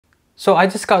So I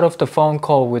just got off the phone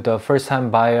call with a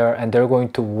first-time buyer, and they're going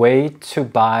to wait to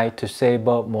buy to save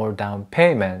up more down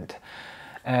payment,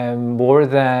 and more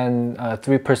than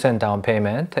 3% down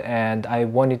payment. And I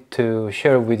wanted to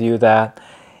share with you that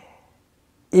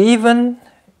even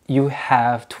you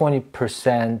have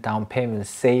 20% down payment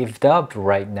saved up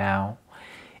right now,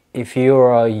 if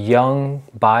you're a young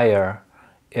buyer,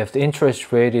 if the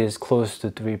interest rate is close to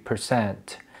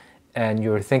 3%, and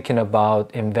you're thinking about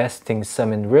investing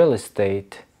some in real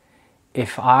estate,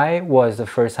 if I was a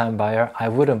first-time buyer, I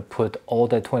wouldn't put all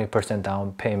that 20%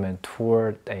 down payment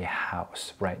toward a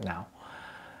house right now.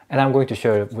 And I'm going to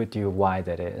share with you why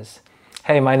that is.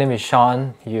 Hey, my name is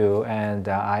Shawn Yu, and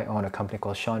I own a company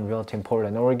called Shawn Realty in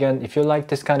Portland, Oregon. If you like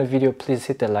this kind of video, please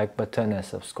hit the like button and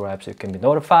subscribe so you can be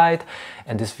notified.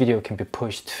 And this video can be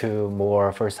pushed to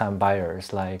more first-time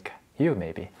buyers like you,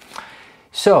 maybe.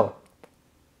 So,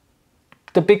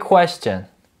 the big question,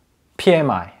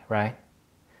 PMI, right?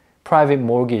 Private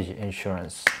mortgage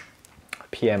insurance,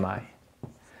 PMI.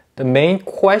 The main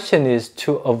question is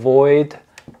to avoid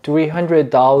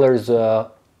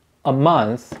 $300 a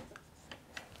month,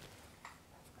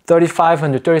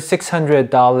 $3,500,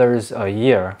 $3,600 a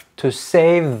year. To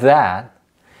save that,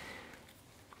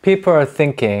 people are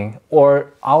thinking,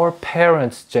 or our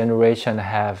parents' generation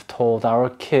have told our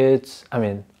kids,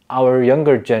 our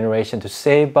younger generation, to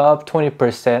save up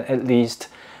 20% at least,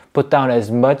 put down as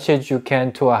much as you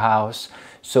can to a house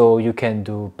so you can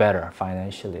do better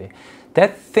financially.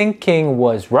 That thinking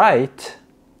was right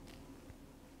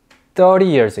 30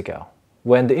 years ago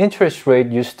when the interest rate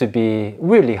used to be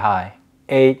really high,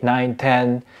 8, 9,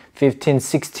 10, 15,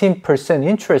 16%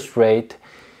 interest rate.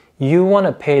 You want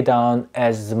to pay down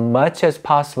as much as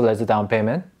possible as a down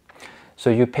payment, so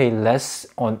you pay less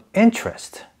on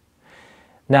interest.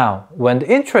 Now, when the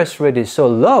interest rate is so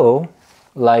low,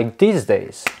 like these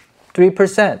days,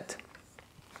 3%,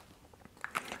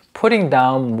 putting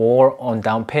down more on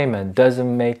down payment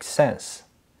doesn't make sense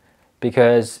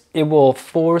because it will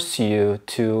force you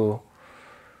to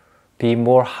be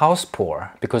more house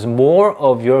poor, because more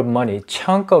of your money,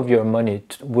 chunk of your money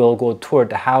will go toward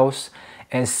the house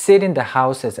and sit in the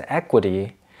house as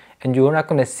equity, and you're not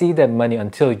going to see that money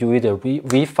until you either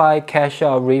refi, cash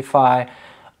out, refi,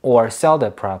 or sell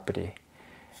that property.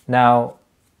 Now,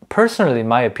 personally,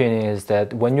 my opinion is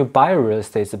that when you buy real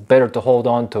estate, it's better to hold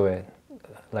on to it,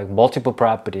 like multiple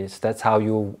properties. That's how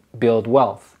you build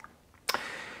wealth.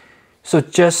 So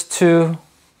just to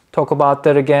talk about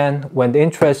that again, when the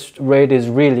interest rate is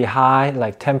really high,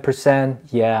 like 10%,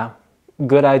 yeah,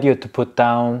 good idea to put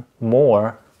down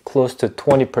more, close to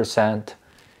 20%,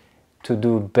 to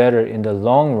do better in the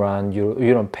long run.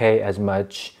 You don't pay as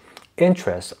much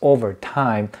interest over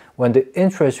time. When the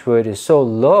interest rate is so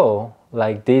low,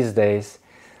 like these days,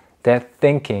 that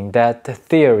thinking, that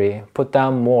theory, put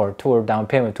down more toward down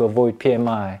payment to avoid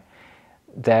PMI,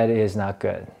 that is not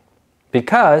good.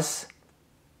 Because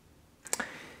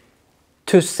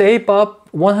to save up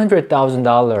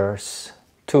 $100,000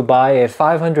 to buy a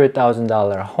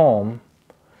 $500,000 home,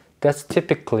 that's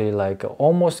typically like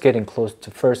almost getting close to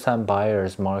first-time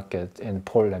buyers market in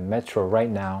Portland Metro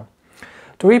right now.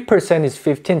 3% is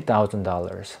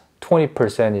 $15,000.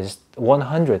 20% is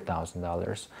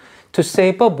 $100,000. To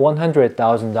save up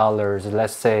 $100,000,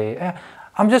 let's say,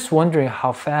 I'm just wondering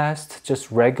how fast just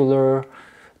regular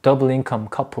double income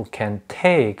couple can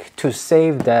take to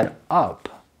save that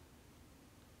up.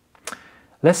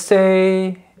 Let's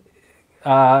say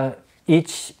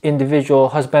each individual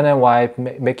husband and wife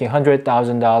making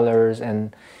 $100,000,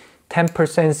 and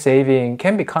 10% saving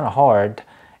can be kind of hard.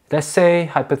 Let's say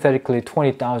hypothetically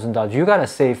 $20,000. You gotta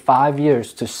save 5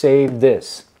 years to save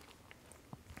this.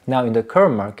 Now in the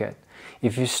current market,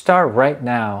 if you start right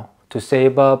now to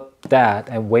save up that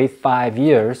and wait 5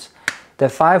 years,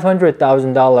 that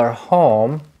 $500,000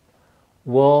 home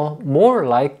will more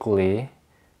likely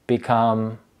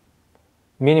become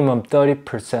minimum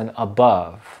 30%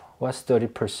 above. What's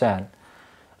 30%?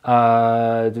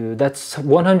 That's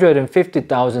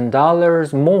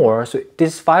 $150,000 more. So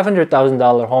this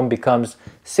 $500,000 home becomes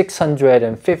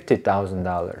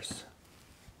 $650,000.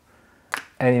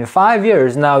 And in 5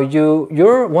 years, now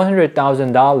your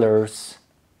 $100,000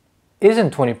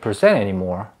 isn't 20%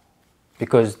 anymore,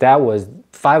 because that was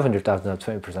 $500,000, not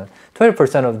 20%.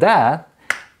 20% of that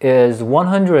is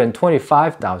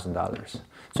 $125,000.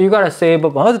 So you gotta save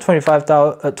up another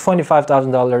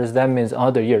 $25,000. That means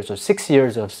another year. So 6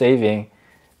 years of saving.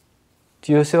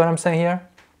 Do you see what I'm saying here?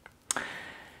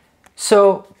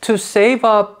 So to save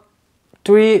up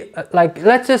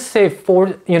let's just say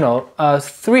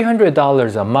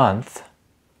 $300 a month,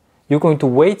 you're going to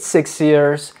wait 6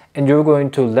 years, and you're going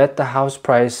to let the house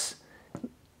price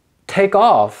take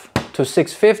off to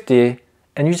 650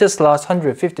 and you just lost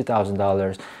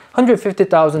 $150,000.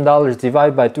 $150,000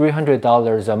 divided by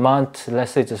 $300 a month,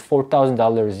 let's say just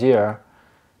 $4,000 a year,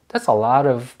 that's a lot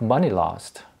of money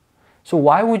lost. So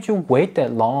why would you wait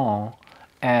that long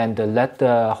and let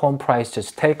the home price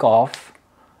just take off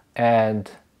and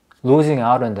losing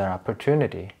out on that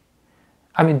opportunity?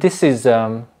 I mean, this is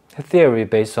a theory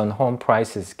based on home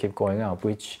prices keep going up,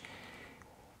 which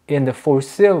in the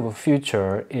foreseeable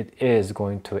future, it is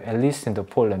going to, at least in the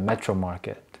Portland metro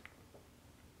market.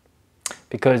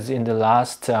 Because in the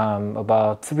last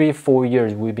about 3-4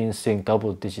 years, we've been seeing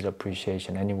double-digit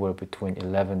appreciation, anywhere between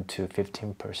 11 to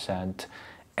 15%.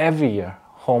 Every year,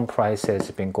 home prices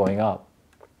have been going up.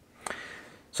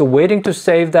 So waiting to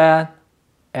save that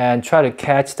and try to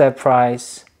catch that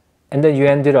price, and then you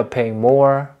ended up paying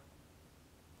more.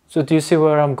 So do you see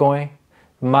where I'm going?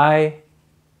 My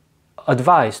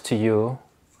advice to you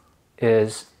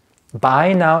is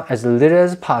buy now as little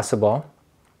as possible.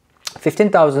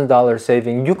 $15,000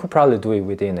 saving, you could probably do it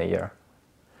within a year.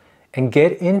 And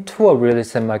get into a real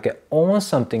estate market, own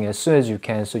something as soon as you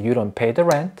can so you don't pay the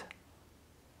rent.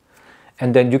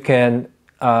 And then you can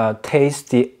taste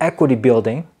the equity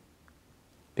building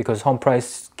because home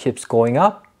price keeps going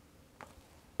up.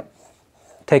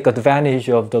 Take advantage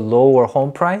of the lower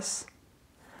home price.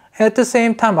 And at the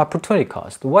same time, opportunity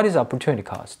cost. What is opportunity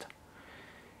cost?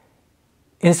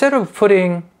 Instead of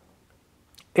putting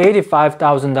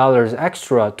 $85,000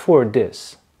 extra toward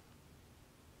this,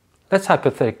 let's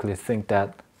hypothetically think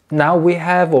that now we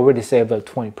have already saved about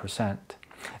 20%.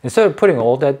 Instead of putting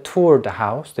all that toward the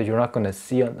house that you're not going to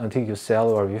see until you sell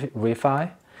or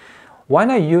refi, why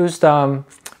not use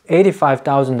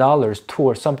 $85,000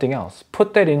 toward something else?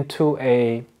 Put that into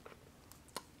a,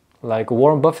 like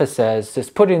Warren Buffett says,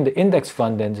 just put it in the index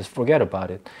fund and just forget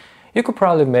about it. You could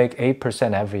probably make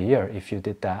 8% every year if you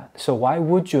did that. So why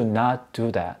would you not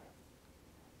do that?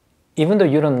 Even though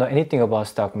you don't know anything about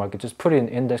stock market, just put it in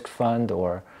index fund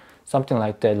or something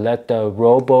like that. Let the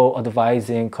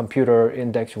robo-advising computer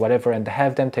index, whatever, and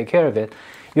have them take care of it.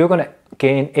 You're going to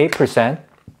gain 8%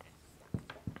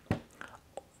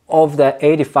 of that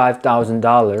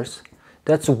 $85,000.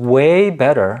 That's way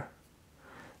better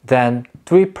than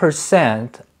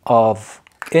 3% of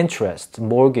interest,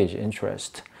 mortgage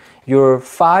interest. You're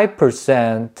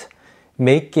 5%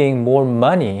 making more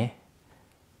money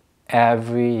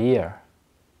every year.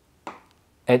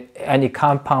 And it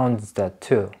compounds that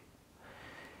too.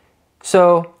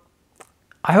 So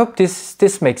I hope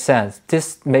this makes sense.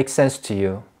 This makes sense to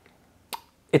you.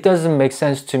 It doesn't make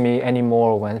sense to me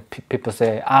anymore when people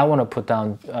say, I want to put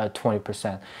down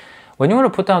 20%. When you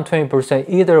want to put down 20%,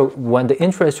 either when the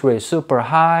interest rate is super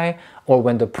high or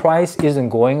when the price isn't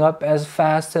going up as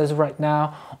fast as right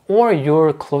now, or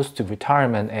you're close to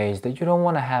retirement age that you don't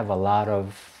want to have a lot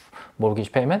of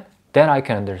mortgage payment, then I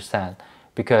can understand.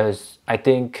 Because I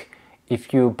think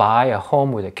if you buy a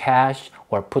home with a cash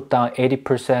or put down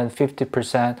 80%,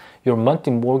 50%, your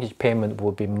monthly mortgage payment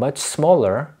will be much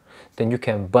smaller than you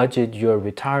can budget your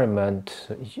retirement,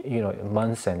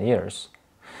 months and years.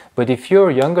 But if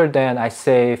you're younger than, I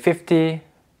say 50,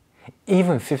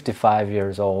 even 55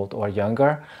 years old or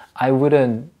younger, I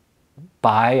wouldn't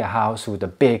buy a house with a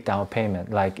big down payment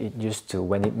like it used to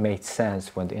when it made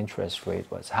sense when the interest rate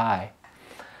was high.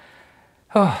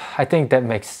 Oh, I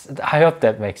hope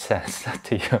that makes sense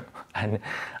to you. And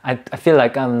I feel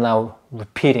like I'm now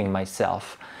repeating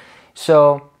myself.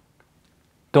 So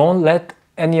don't let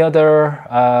any other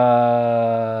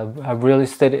real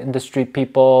estate industry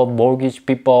people, mortgage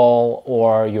people,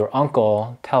 or your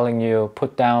uncle telling you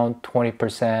put down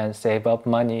 20%, save up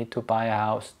money to buy a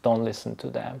house. Don't listen to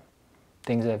them.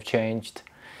 Things have changed.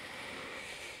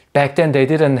 Back then they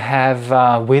didn't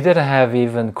have, we didn't have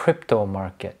even crypto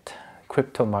market.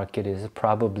 Crypto market is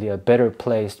probably a better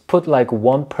place. Put like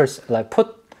 1%, like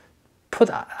put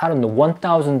I don't know,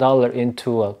 $1,000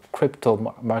 into a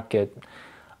crypto market.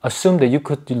 Assume that you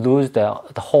could lose the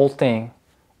whole thing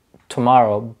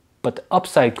tomorrow, but the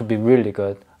upside could be really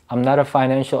good. I'm not a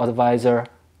financial advisor,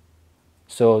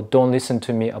 so don't listen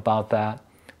to me about that.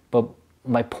 But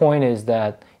my point is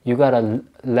that you gotta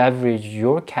leverage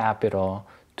your capital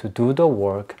to do the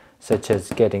work, such as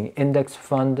getting index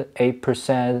fund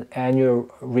 8% annual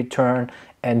return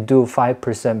and do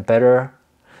 5% better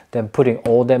than putting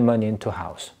all that money into a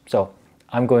house. So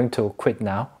I'm going to quit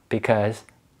now because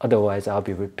otherwise I'll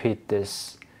be repeating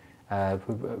this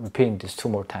 2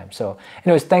 more times. So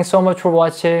anyways, thanks so much for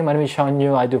watching. My name is Shawn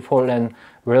Yu. I do Portland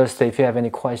real estate. If you have any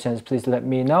questions, please let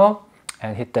me know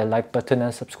and hit that like button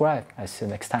and subscribe. I'll see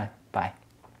you next time. Bye.